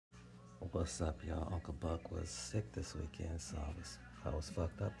What's up, y'all? Uncle Buck was sick this weekend, so I was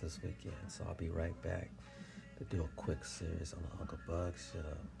fucked up this weekend. So I'll be right back to do a quick series on the Uncle Buck show.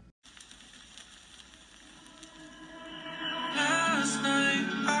 Last night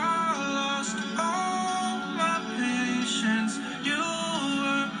I lost all my patience. You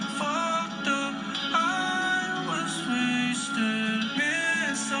were fucked up. I was wasted.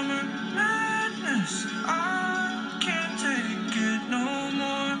 Midsummer madness. I can't take it no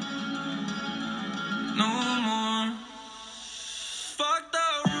more. No more. Fuck the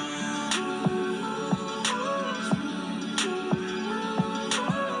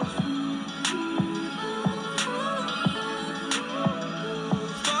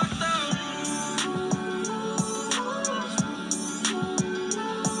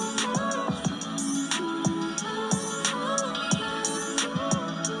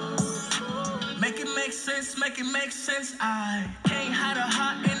make it make sense. I can't hide a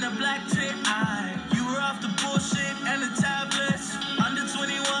heart in the black tent. You were off the bullshit and the tablets. Under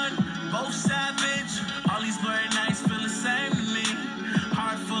 21, both savage. All these blurry nights feel the same to me.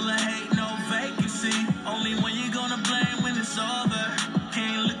 Heart full of hate, no vacancy. Only when you gonna blame when it's over.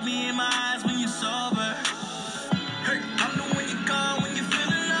 Can't look me in my eyes when you're sober. Hey, I'm the one you call when you're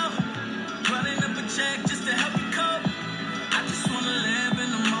feeling low. Running up a check just to help you cope. I just wanna live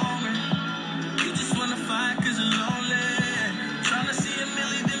in the moment. You just wanna fight cause you're lonely. Tryna see a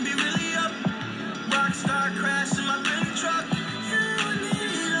million then be really up. Rockstar crash in my Bentley truck. You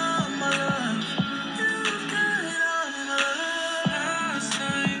need all my love. You've got all my love. Last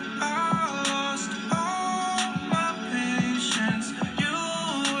night I lost all my patience. You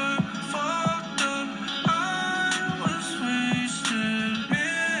were fucked up. I was wasted.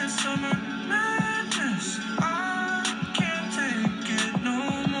 Midsummer madness. I can't take it no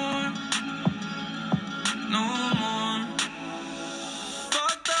more. No more.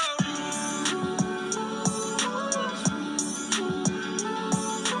 Fuck the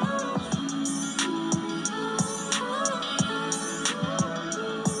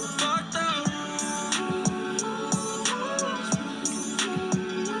Fuck the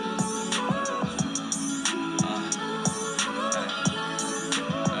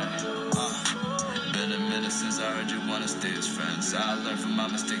Been a minute since I heard you wanna stay as friends. I learned from my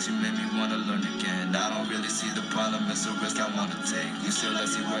mistakes, you made me wanna learn again. I don't really see the problem, it's a risk I wanna take. You still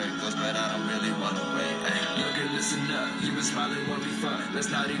let's see where it goes, but I don't really wanna wait. Ay. Look and listen up, you been smiling when we fuck.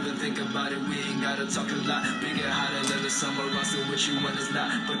 Let's not even think about it, we ain't gotta talk a lot. Bigger, hotter than the summer, rustle with you when it's not.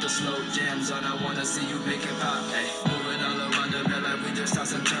 Put the slow jams on, I wanna see you make it pop. Ay. Moving all around the bed like we just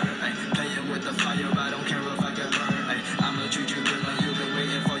toss and turn. Ay. Playing with the fire, I don't care if I get burned. Ay. I'ma treat you good like you've been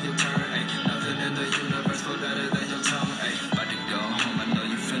waiting for your turn. Ay. Nothing in the universe feel better than your tongue. Ay. About to go home, I know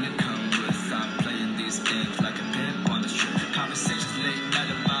you finna come with. I'm playing these games like a pimp on the strip. Conversations late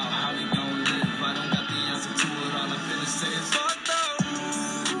night about how we gon' live. I don't got the answer to it, all I'm finna say is Fuck the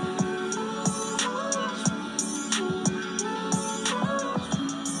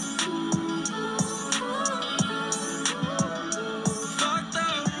Fuck the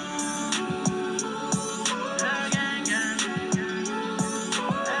gang, gang.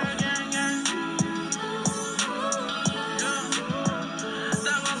 Gang, gang.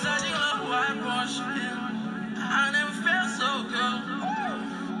 That was such a low white Porsche. I never felt so good.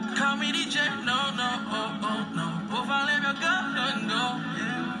 Call me DJ, no, no. Vou falar meu cantando.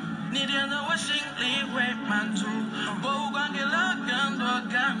 Ni dia da washing li wait man too. Vou guangilagando a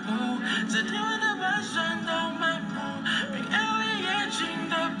campo. Se dia da baixando mambo. Big alien in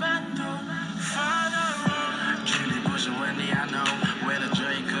the bando. Father road. Julie Bush and Wendy, I know. Where the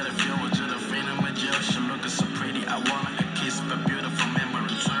joy could have fueled to the freedom with you. She looking so pretty, I wanna kiss, but beautiful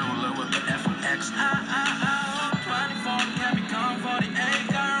memory. Turn love with the F and X. 24, Capricorn 48.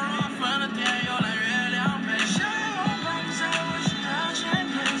 Got a run for the day, you're like really on me. Show you all buttons, I wish you had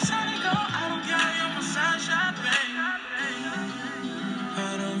champagne. Sunny go, I don't care, you're my sunshine, babe.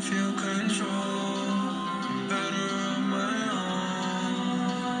 I don't feel control.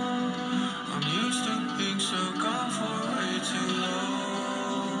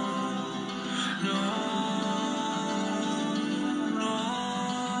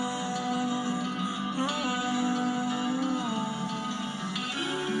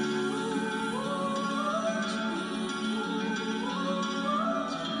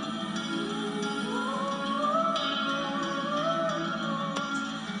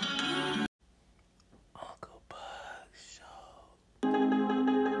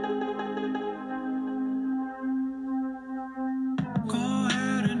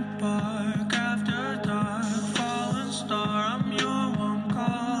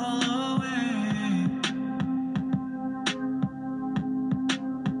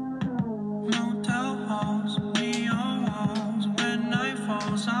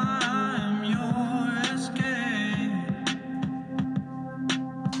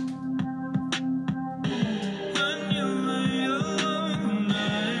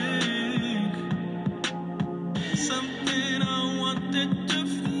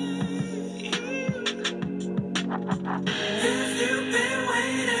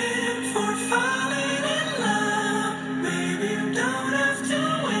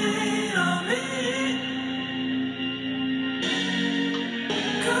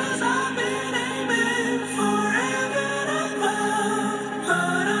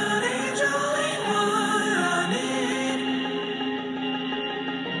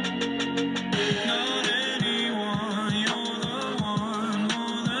 Not anyone, you're the one,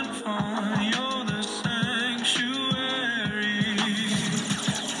 more than fun, you're the sanctuary.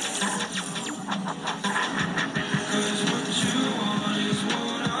 'Cause what you want is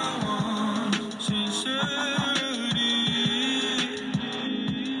what I want, sincerity.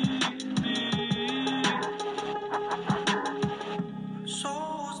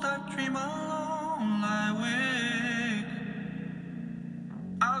 Souls that dream alone lie awake.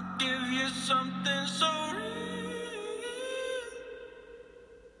 I'll give you something so real.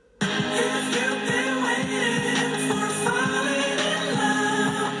 If you've been waiting for falling in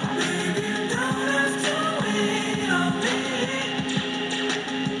love, baby, you don't have to wait on me.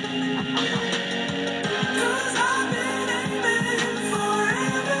 'Cause I've been aiming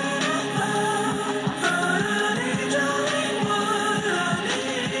forever to love, but an angel ain't what I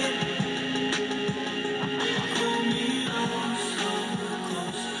need. Hold me on so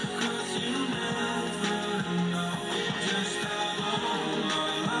close, 'cause you never know just how long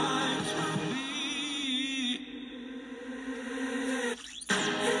our lives will be.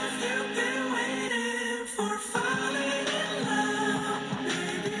 If you've been waiting for falling in love,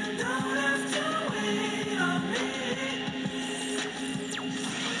 baby, you don't have to wait on me.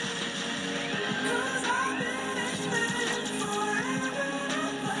 'Cause I've been aiming forever to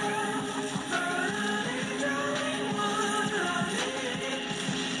love, but an angel ain't what I need.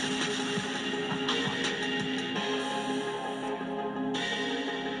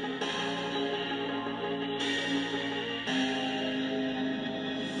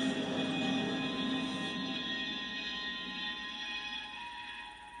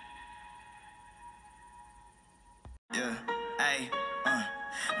 Yeah, ayy,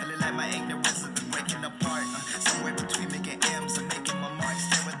 feeling like my ignorance has been breaking apart. Somewhere between making M's and making my mark.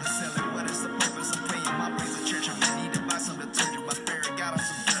 Stare at the ceiling, what is the purpose of praying? My brain's a church, I need to buy some detergent. My spirit got on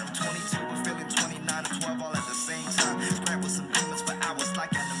some dirt. I'm 22, but feeling 29 and 12 all at the same time. Scrap with some demons for hours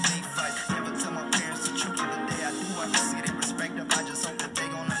like anime fight. Never tell my parents the truth, the day I do, I can see their perspective. I just hope that they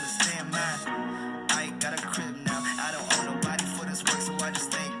gon' understand mine. I ain't got a crib now, I don't owe nobody for this work, so I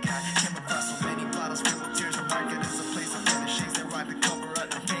just thank God. Came across so many bottles filled with tears. The market is a place of feeling shakes that ride to cover up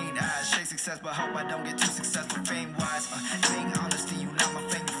the pain. I chase success, but hope I don't get too successful fame-wise. Being honest to you, not my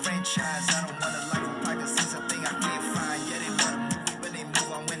favorite franchise. I don't want a life of privacy, a thing I can't find. Yeah, they want a movie, but they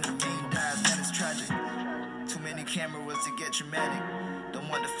move on when the main dies. Man, it's tragic. Too many cameras to get dramatic. Don't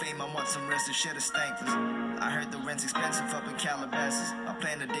want the fame, I want some rest. This shit is thankless. I heard the rent's expensive up in Calabasas. My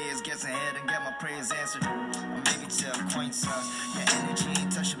plan today is get ahead and get my prayers answered. Or maybe tell coin sauce. Your energy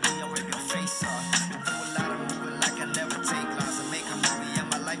ain't touching me, I'll rip your face off. Been through a lot of moving like I never take loss. I make a movie of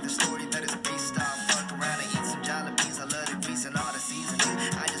my life, the story that is based on. Fuck around and eat some jalapenos. I love the grease and all the seasoning.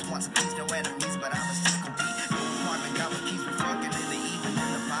 I just want some peace, no enemies, but I'ma still compete. No apartment, got my keys, we fucking in the evening.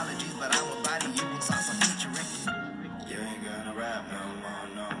 Apologies, but I will body you and sauce on featuring. You ain't gonna rap no more,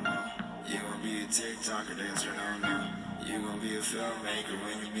 no more. You gon' be a TikToker, dancer, no, no. You gon' be a filmmaker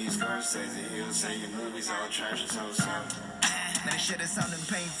when you meet Scorsese. He'll say your movies all trash and so. Man, this shit is sounding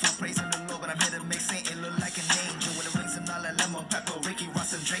painful. Praising the Lord, but I'm here to make Satan look like an angel. With the rings and all that lemon pepper, Ricky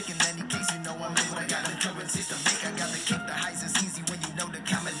Ross and Drake. In any case, you know I'm able. I got the currencies to make. I got the cake, the highs is easy when you know the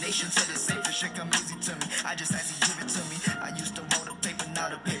combination. To the safe, the shit come easy to me. I just ask you give it to me. I used to roll the paper,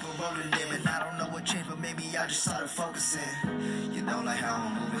 now the paper rolling them. And I don't know what changed, but maybe I just started focusing. You don't like how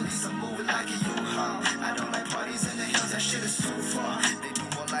I'm moving, at least I'm moving like a U-Haul. I don't like parties in the hills, that shit is too far. They do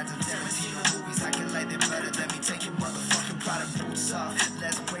more lights of Tarantino movies. I can light it better than me. Take your motherfucking Prada boots off.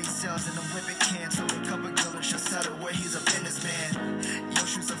 Let's break sales in the whipping can. So a couple girls should settle where he's a businessman. Your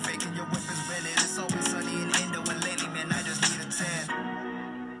shoes are fake and your whip is rented. It's always sunny in Indo, and lately, man, I just need a tan.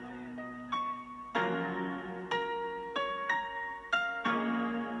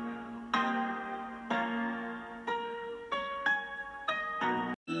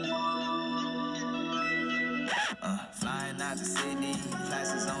 Flying out to Sydney,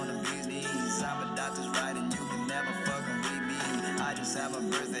 classes on the business. I'm a doctor's right and you can never fucking read me. I just have a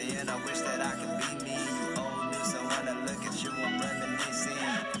birthday and I wish that I could be me. You old new, so when I look at you, I'm reminiscing.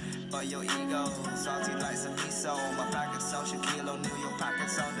 For your ego, salty like some miso. My pockets on Shaquille O'Neal, your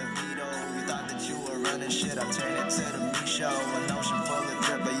pockets on DeVito. You thought that you were running shit, I turned it to the me show. An ocean full of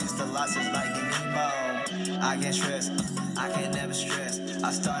drip, I used to losses like an emo. I get stressed, I can never stress.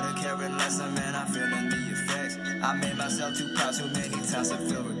 I started caring less, and man, I'm feeling the effects. I made myself too proud too many times to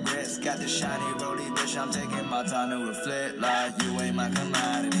feel regrets. Got the shiny rollie, bitch, I'm taking my time to reflect. Like you ain't my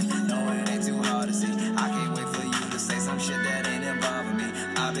commodity, no, it ain't too hard to see. I can't wait for you to say some shit that ain't involving me.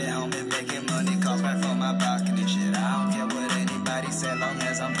 I've been home and making money, calls right from my balcony. Shit, I don't care what anybody said, long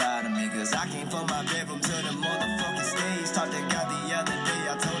as I'm proud of me. Cause I came from my bedroom to the motherfucking stage. Talked to God the other day,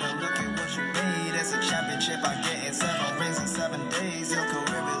 I told her, look at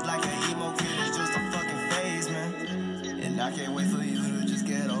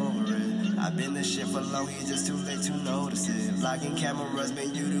wrong, we just too late to notice it. Blocking cameras,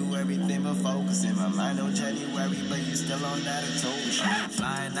 man, you do everything but focusing. My mind on January, but you still on that October shit.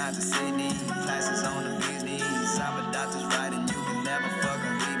 Flying out to Sydney, classes on the business. I'm a doctor's right and you can never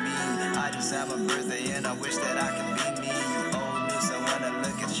fucking read me. I just have a birthday and I wish that I could be me. You old news, so when I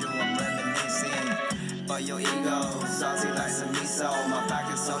look at you, I'm reminiscing. For your ego, saucy like some miso. My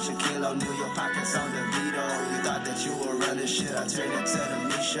pockets on Shaquille O'Neal, your pockets on DeVito. You thought that you were running shit, I turned it to the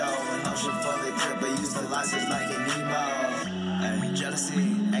me show. An ocean full of drip, but used to losses like an emo. Ay, jealousy,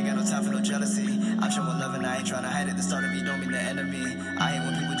 ain't got no time for no jealousy. I'm showing love and I ain't trying to hide it. The start of me don't mean the enemy. I hate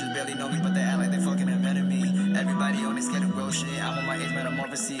when people just barely know me, but they act like they fucking invented me. Everybody only scared of grow shit. I'm on my age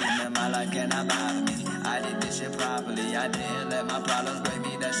metamorphosis, and my life cannot bother me. I did this shit properly. I didn't let my problems break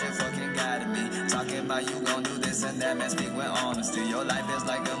me. That shit fucking guided me. Talking about you gon' do this and that, man, speak with honesty. Your life is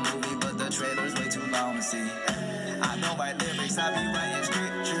like a movie, but the trailer's way too long to see. I know by lyrics, I be writing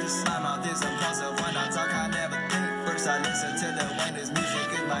scriptures. My mouth is impulsive when I talk, I never think. First I listen to the Wayne's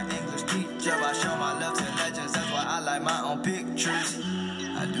music is my English teacher. I show my love to legends, that's why I like my own pictures.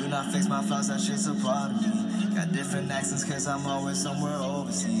 I do not fix my flaws, that shit's a part of me. Got different accents cause I'm always somewhere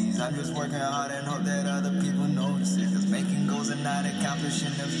overseas. I'm just working hard and hope that other people notice it. Cause making goals and not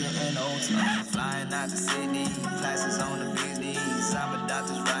accomplishing them getting old to me. Flying out to Sydney, classes on the business. I'm a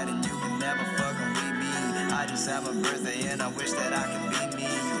doctor's right and you can never fucking read me. I just have a birthday and I wish that I could be me.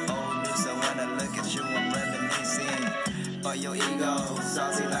 You old news, so when I look at you I'm reminiscing. For your ego,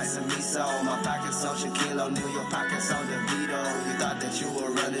 saucy like some miso. My pockets on Shaquille O'Neal, your pockets on DeVito. You thought that you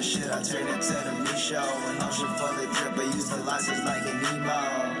were running shit, I turned it to the me show. An ocean full of drip, but used to losses like an emo.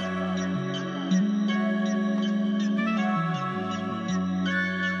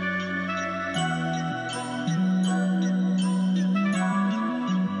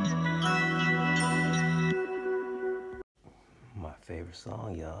 My favorite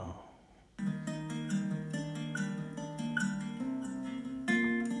song, y'all.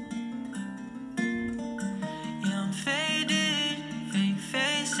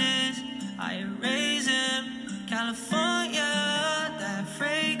 I erase him, California, that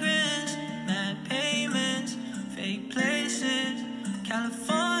fragrance, mad payments, fake places,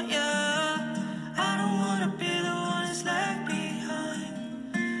 California. I don't wanna be the one that's left behind.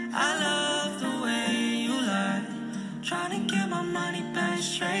 I love the way you lie, trying to get my money back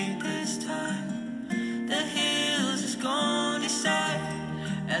straight this time. The hills is gone decide,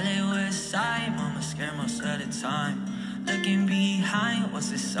 LA West Side, mama scared most of the time. Looking behind, what's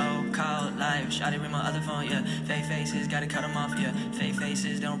this so-called life? Shotty with my other phone, yeah. Fake faces, gotta cut them off, yeah. Fake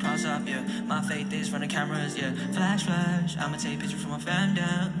faces, they don't promise off, yeah. My faith is from the cameras, yeah. Flash, flash, I'ma take pictures from my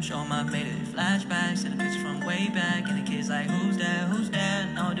fandom. Show them I've made it flashbacks. Send a picture from way back. And the kids like, who's that, who's that?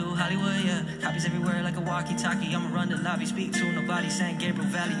 I don't do Hollywood, yeah. Copies everywhere like a walkie-talkie. I'ma run the lobby, speak to nobody. San Gabriel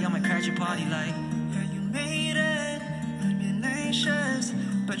Valley, I'ma crash your party like. Yeah, you made it, I've been anxious,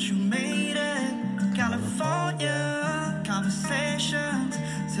 but you made it, California. Conversations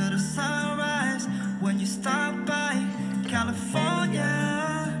till the sunrise when you stop by California.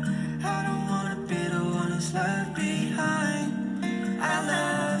 I don't wanna be the one that's left behind. I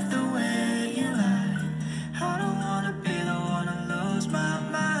love the way you lie. I don't wanna be the one to lose my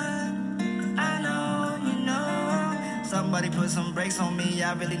mind. I know you know. Somebody put some brakes on me.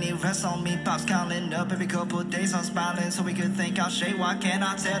 I really need rest on me. Pops counting up every couple days. I'm smiling so we could think I'll shade. Why can't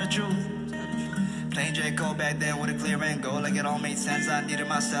I tell the truth? Plain J. Cole back then with a clear and goal. Like it all made sense. I needed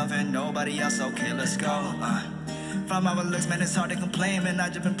myself and nobody else. Okay, let's go. From our looks, man, it's hard to complain. Man, I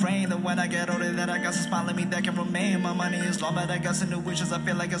just been praying that when I get older that I got some smile in me that can remain. My money is long, but I got some new wishes. I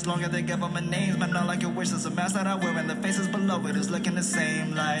feel like it's longer they give them a names. Man, not like your wishes. A mask that I wear and the faces below it is looking the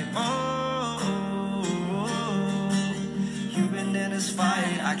same. Like, oh, you've been in this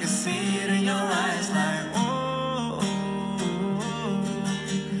fight. I can see it in your eyes. Like, oh,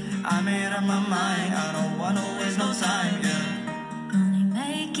 I made up my mind, I don't wanna waste no time, yeah. Money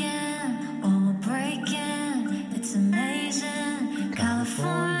making, or we're breaking, it's amazing.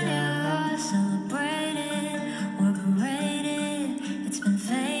 California, celebrated, we're paraded, it's been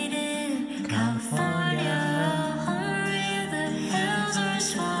faded. California, hungry, the hills are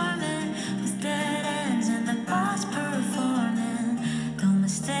swarming with dead ends and the boss performing. Don't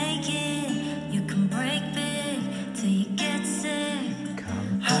mistake it, you can break big till you get sick.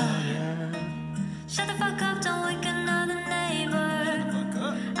 Shut the fuck up, don't wake another neighbor.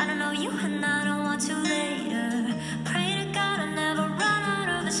 I don't know you and I don't want to later. Pray to God I never run out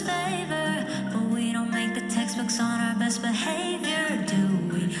of his favor. But we don't make the textbooks on our best behavior, do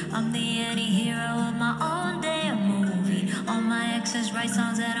we? I'm the anti-hero of my own damn movie. All my exes write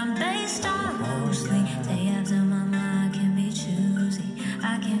songs that I'm based on mostly. Day after mama, I can be choosy.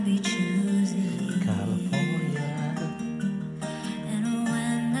 I can be choosy.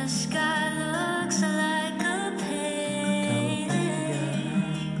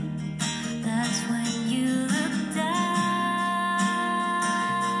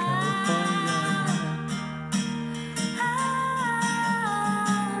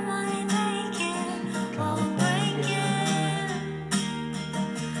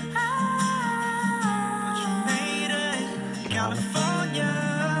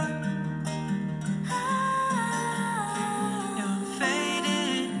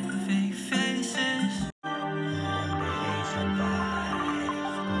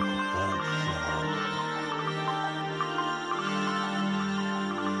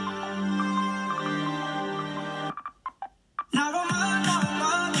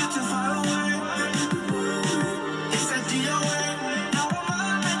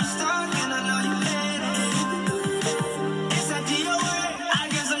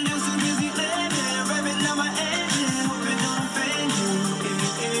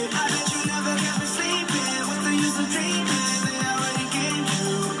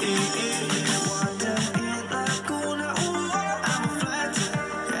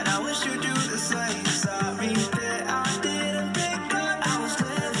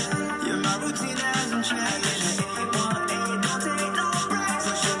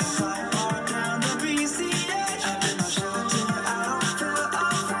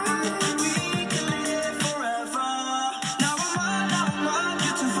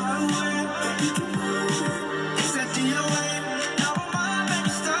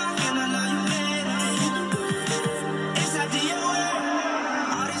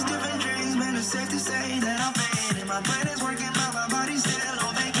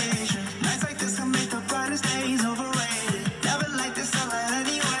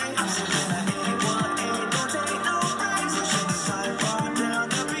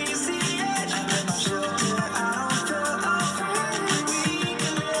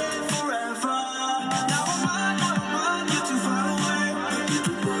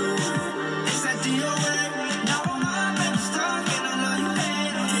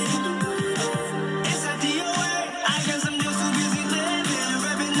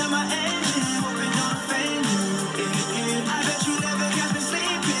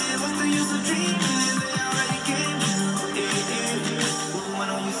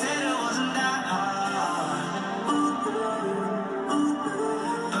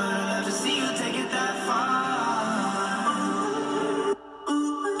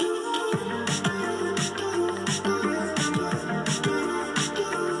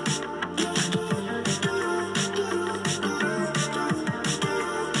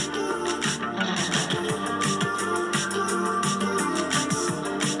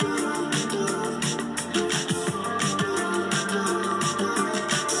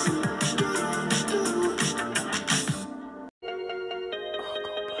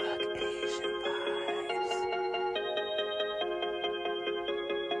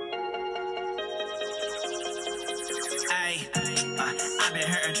 Ay, I've been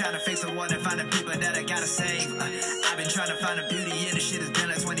hurting, trying to fix the world and finding people that I gotta save. I've been trying to find the beauty in the shit, it's been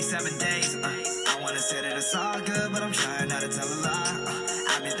like 27 days. I wanna say that it's all good, but I'm trying not to tell a lie.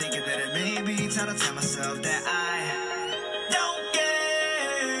 I've been thinking that it may be time to tell myself that I don't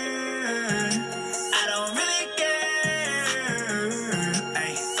care. I don't really care.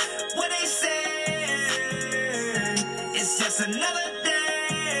 Ay, what they say, it's just another day.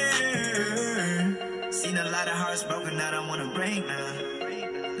 Seen a lot of hearts broken, I don't wanna break now.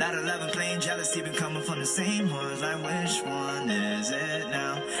 Lot of love and plain jealousy been coming from the same ones. Like, which one is it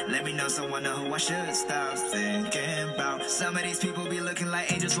now? Let me know, so wonder who I should stop thinking about. Some of these people be looking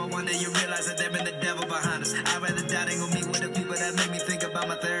like angels, but one day you realize that they've been the devil behind us. I'd rather die than go meet with the people that make me think about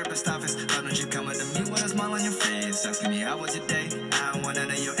my therapist office. Why don't you come to me with a smile on your face, asking me how was your day? I don't want none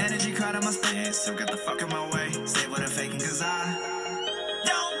of your energy crowding my space, so get the fuck in my way. Stay with a faking, cause I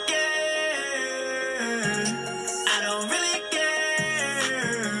don't care. I don't really care.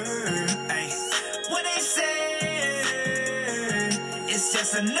 It's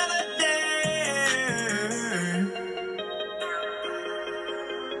just another day.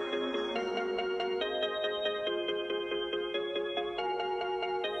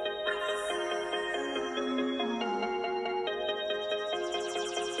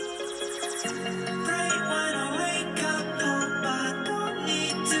 Right when I wake up, hope I don't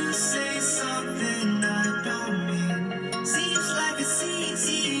need to say something I don't mean. Seems like it's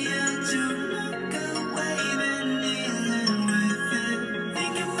easier to look away than dealing with it.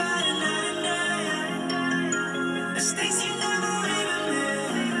 Think about it night and day. Mistakes you never even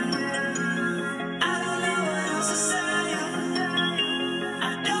made. I don't know what else to say.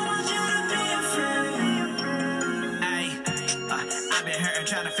 I don't want you to be afraid. Ay, I've been hurting,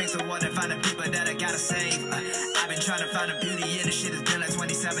 trying to fix the world and find the people that I gotta save. I've been trying to find the beauty in the shit, it's been like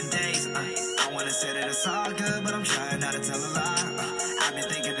 27 days. I wanna say that it's all good, but I'm trying not to tell a lie. I've been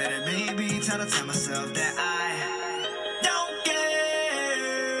thinking that it may be time to tell myself that I don't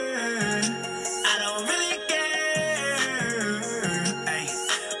care. I don't really care. Ay,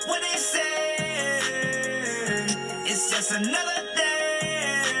 what they say, it's just another day.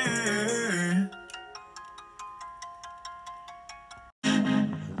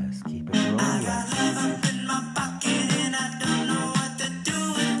 Let's keep it rolling. I got love up in my pocket and I don't know what to do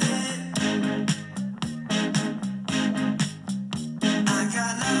with it. I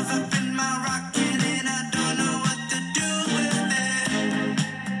got love up in my rocket and I don't know what to do with it.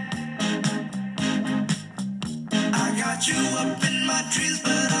 I got you up in my dreams,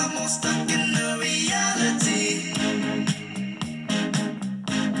 but I'm all stuck in the reality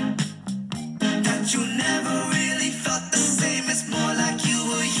that you never really felt the same. It's more like you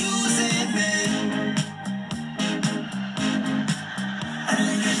were using me. I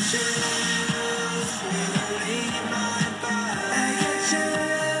get chills when you leave my body. I get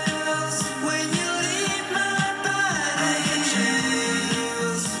chills when you leave my body. I get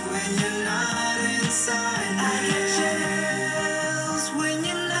chills when you're not inside me. I get chills when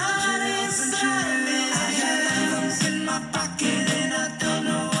you're not inside me. I got love in my pocket and I don't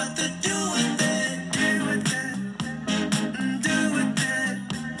know what to do with it. Do with it. Do with it.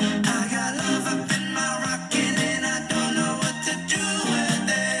 I got love up in my rocket and I don't know what to do with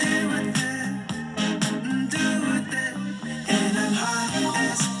it. Do with it. And I'm hot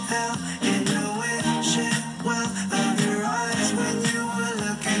as hell in the windshield well of your eyes when you will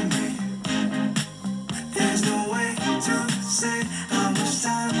look at me. There's no way to say how much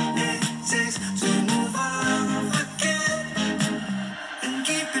time it takes to move on again and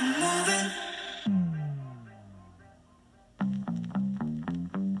keep it moving.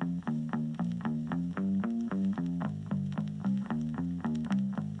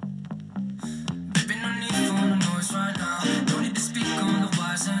 Baby, no need for the noise right now. Don't need to speak on the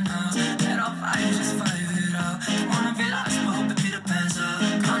wires and how. Let off fire, just fire it out. Don't wanna be lost, but hope it be the pants up.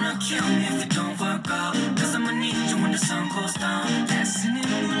 Gonna kill me if it don't work out. Cause I'ma need you when the sun goes down. Dancing in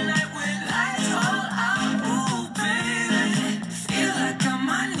moonlight with lights all out. Ooh, baby, feel like I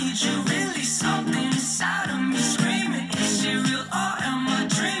might need you. Really something inside of me screaming. Is she real or am I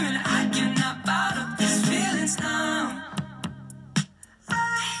dreaming? I cannot out of these feelings now. I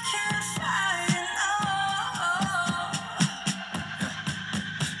can't fight it now.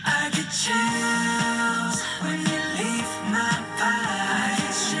 I get chills when you leave my body. I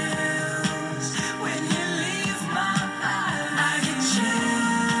get chills when you leave my body. I get chills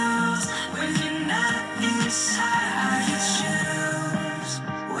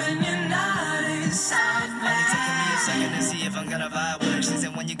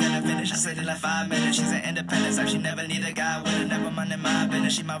said in like 5 minutes. She's an independent type, she never need a guy with her. Never mind in my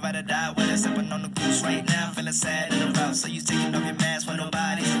business, she might ride or die with her. Sipping on the goose right now, feeling sad in the route. So you taking off your mask when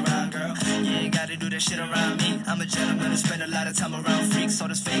nobody's around, girl. You ain't gotta do that shit around me. I'm a gentleman and spend a lot of time around freaks. So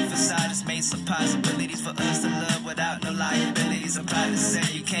this fake facade has made some possibilities for us to love without no liabilities. I'm proud to say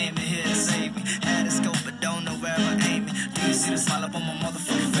you came in here to save me. Had a scope but don't know where I'm aiming. Do you see the smile up on my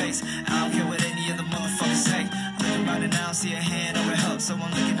motherfucking face? I don't care what any other motherfuckers say. Looking around and I don't see a hand or a help. So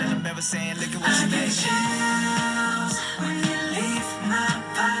I'm looking in the mirror saying, look at what you made. Chills when you leave my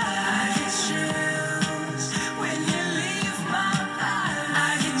body. I get chills when you leave my body.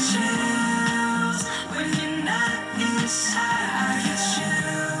 I get chills when you're not inside. I get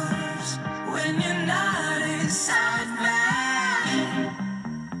chills when you're not inside me.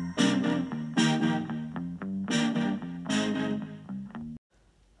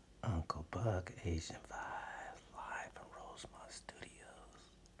 Uncle Buck, Asian Vibes, live from Rosemont Studios.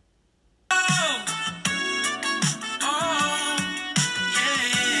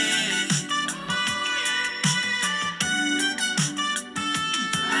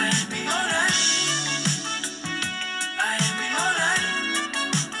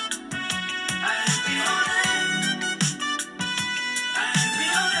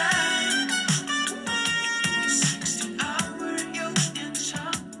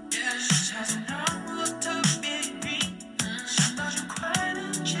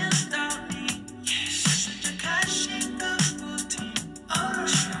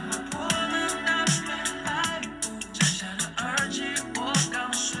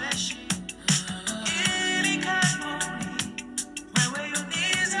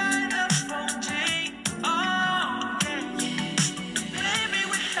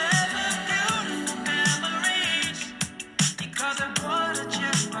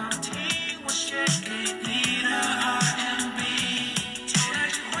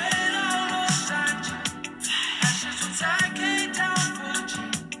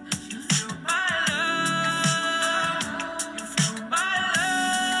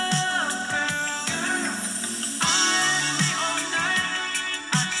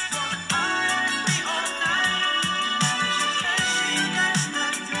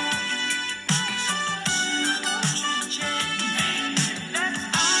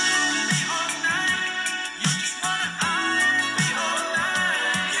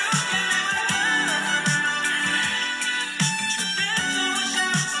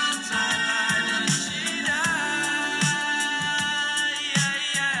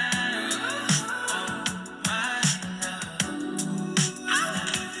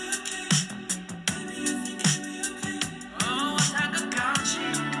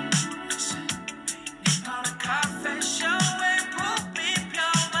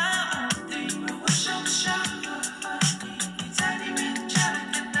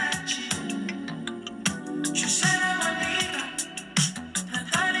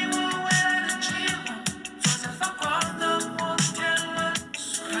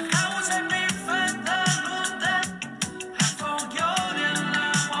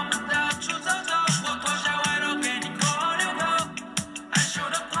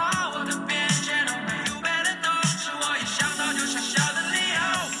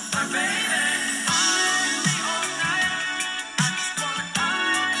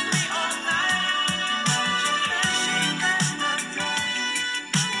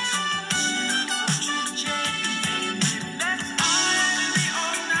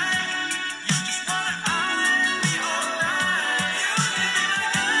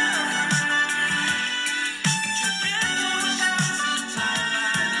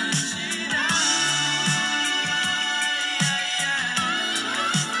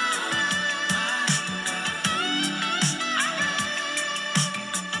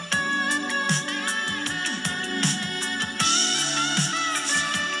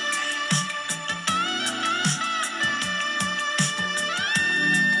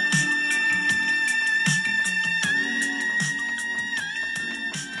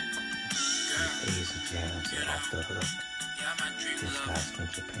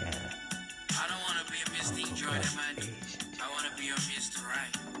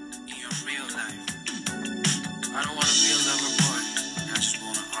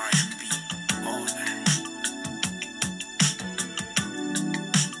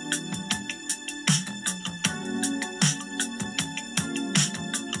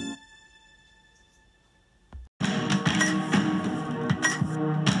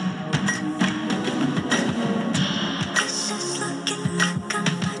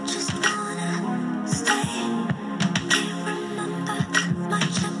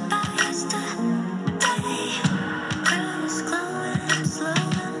 Much about yesterday. Girl, it's glowing.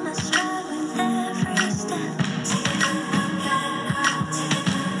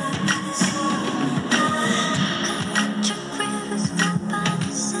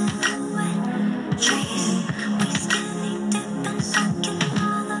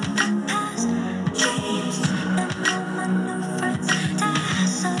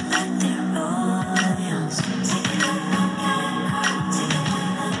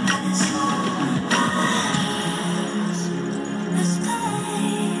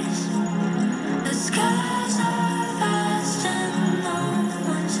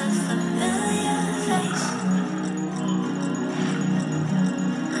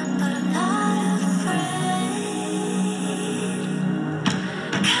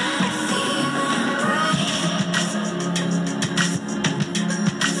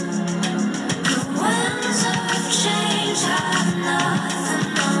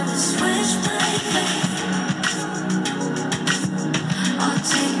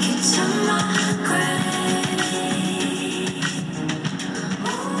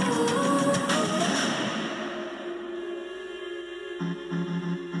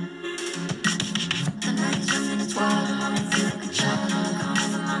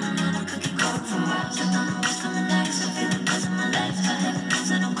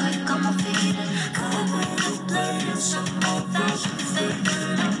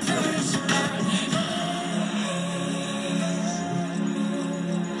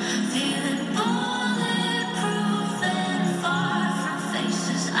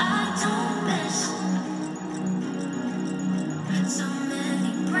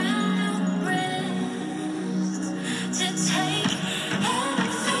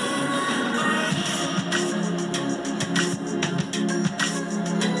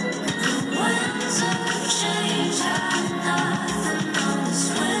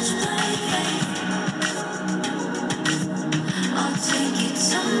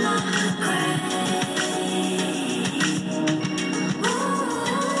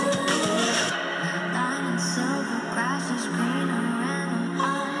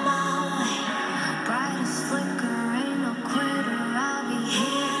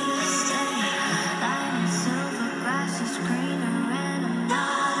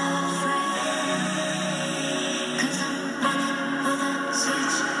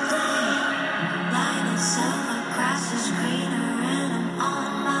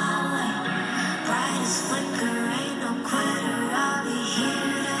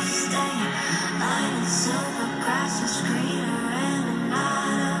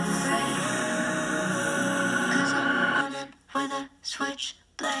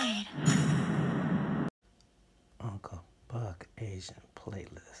 Blade. Uncle Buck Asian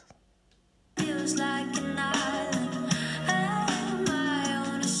playlist. Feels like an island. Am I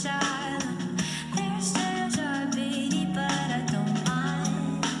on a silent? Their stairs are beady, but I don't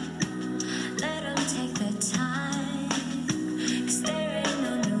mind. Let them take their time. 'Cause there ain't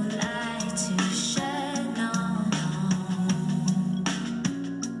no new light to shed, no, no.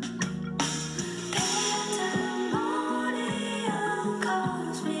 Pandemonium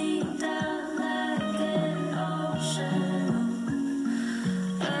calls me down like an ocean.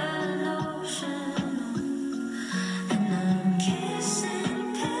 An ocean, and I'm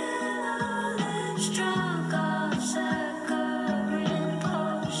kissing pillow lips, drunk off saccharine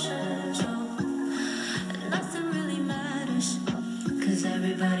potions. Oh, and nothing really matters, 'cause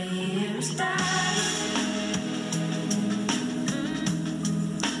everybody here is dying.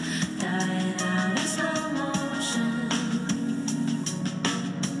 Dying out in slow motion.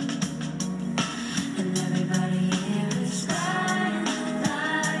 And everybody here is lying,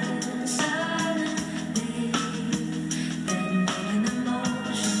 lying silently, bending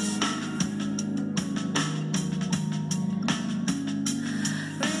emotions.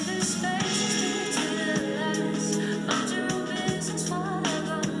 Rivers, spaces lead to the lights. Mind your own business,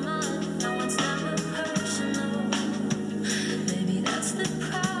 whatever mine. No one's never personal. Maybe that's the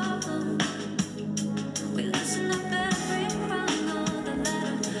problem. We loosen up every rung on the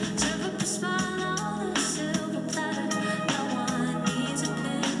ladder. Serve up a smile on a silver platter. No one needs a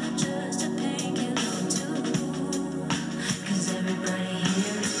pill, just a painkiller or two. 'Cause everybody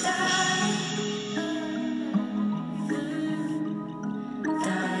here is dying.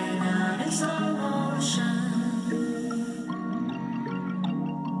 Dying out in slow motion.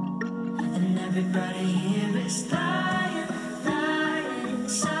 And everybody here is dying, dying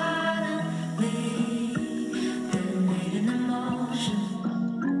silently, detonating emotion.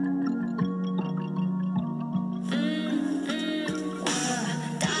 Dying in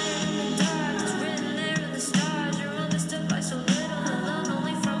the dark, it's written there in the stars. You're understood by so little, alone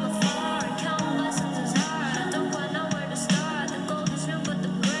only from afar. And counting blessings is hard. I don't quite know where to start. The gold is real, but the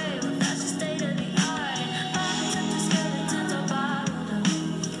gray, well, that's the state of the art. And bodies up to skeletons are bottled up.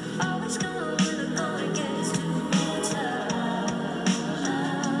 Always gonna when the going gets too tough.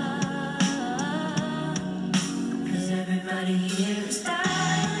 'Cause everybody here is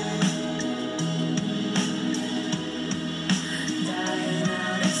dying. Dying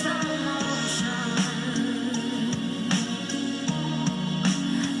out in slow motion.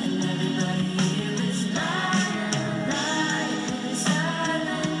 And everybody here is lying, lying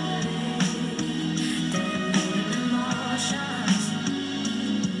silently, detonating emotions.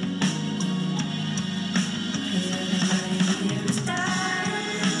 'Cause everybody here is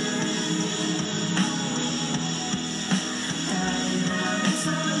dying. Dying out in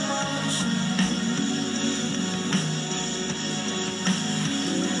slow motion.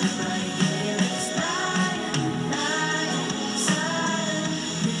 Everybody here is lying, lying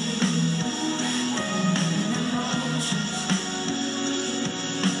silently, detonating emotions.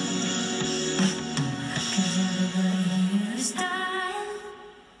 'Cause everybody here is dying.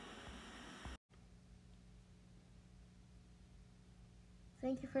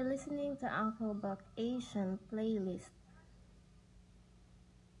 Thank you for listening to Uncle Buck Asian playlist.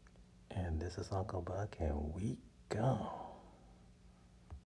 And this is Uncle Buck, and we gone.